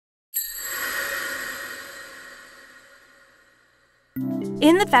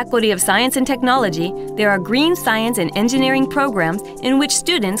In the Faculty of Science and Technology, there are green science and engineering programs in which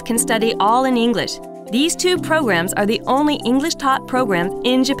students can study all in English. These two programs are the only English-taught programs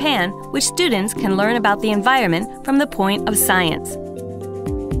in Japan which students can learn about the environment from the point of science.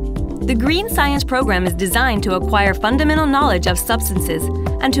 The Green Science program is designed to acquire fundamental knowledge of substances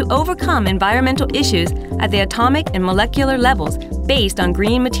and to overcome environmental issues at the atomic and molecular levels based on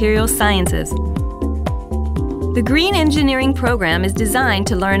green materials sciences. The Green Engineering program is designed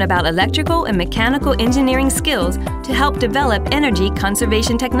to learn about electrical and mechanical engineering skills to help develop energy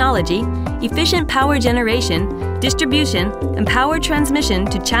conservation technology, efficient power generation, distribution, and power transmission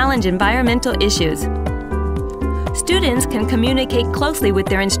to challenge environmental issues. Students can communicate closely with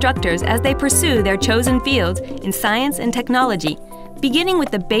their instructors as they pursue their chosen fields in science and technology, beginning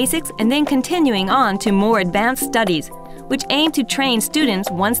with the basics and then continuing on to more advanced studies, which aim to train students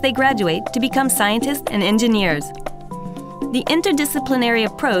once they graduate to become scientists and engineers. The interdisciplinary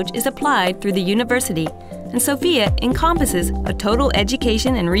approach is applied through the university, and Sophia encompasses a total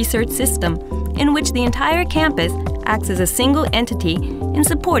education and research system in which the entire campus acts as a single entity in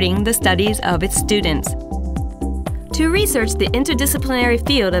supporting the studies of its students. To research the interdisciplinary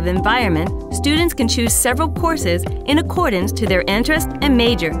field of environment, students can choose several courses in accordance to their interest and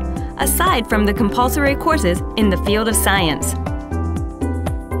major, aside from the compulsory courses in the field of science.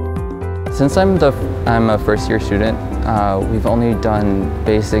 Since I'm a first-year student, we've only done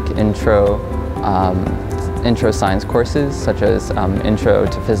basic intro science courses, such as intro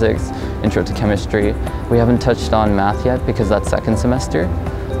to physics, intro to chemistry. We haven't touched on math yet because that's second semester.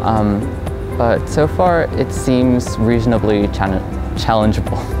 But so far, it seems reasonably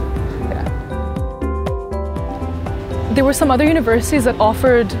challengeable. Yeah. There were some other universities that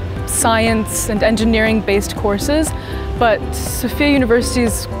offered science and engineering-based courses, but Sophia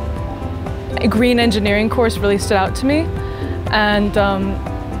University's green engineering course really stood out to me, and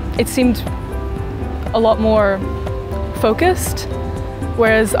it seemed a lot more focused,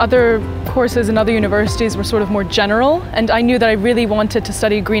 whereas other courses in other universities were sort of more general, and I knew that I really wanted to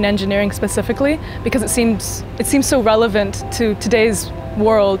study green engineering specifically because it seems so relevant to today's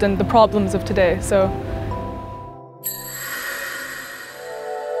world and the problems of today. So.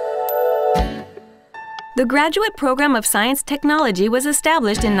 The Graduate Program of Science Technology was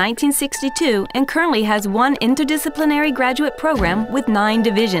established in 1962 and currently has one interdisciplinary graduate program with 9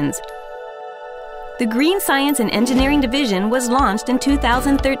 divisions. The Green Science and Engineering Division was launched in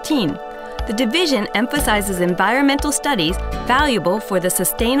 2013. The division emphasizes environmental studies valuable for the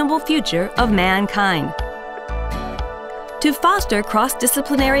sustainable future of mankind. To foster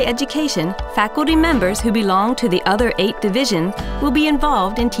cross-disciplinary education, faculty members who belong to the other 8 divisions will be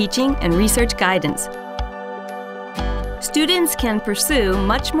involved in teaching and research guidance. Students can pursue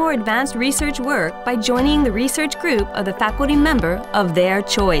much more advanced research work by joining the research group of the faculty member of their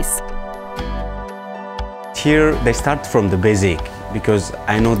choice. Here they start from the basic because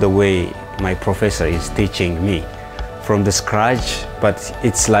I know the way my professor is teaching me from the scratch, but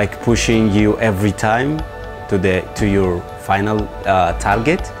it's like pushing you every time to your final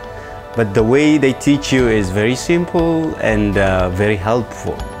target. But the way they teach you is very simple and very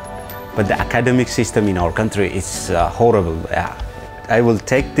helpful. But the academic system in our country is horrible. I will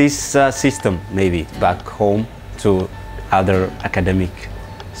take this system maybe back home to other academic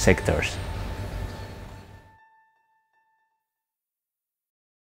sectors.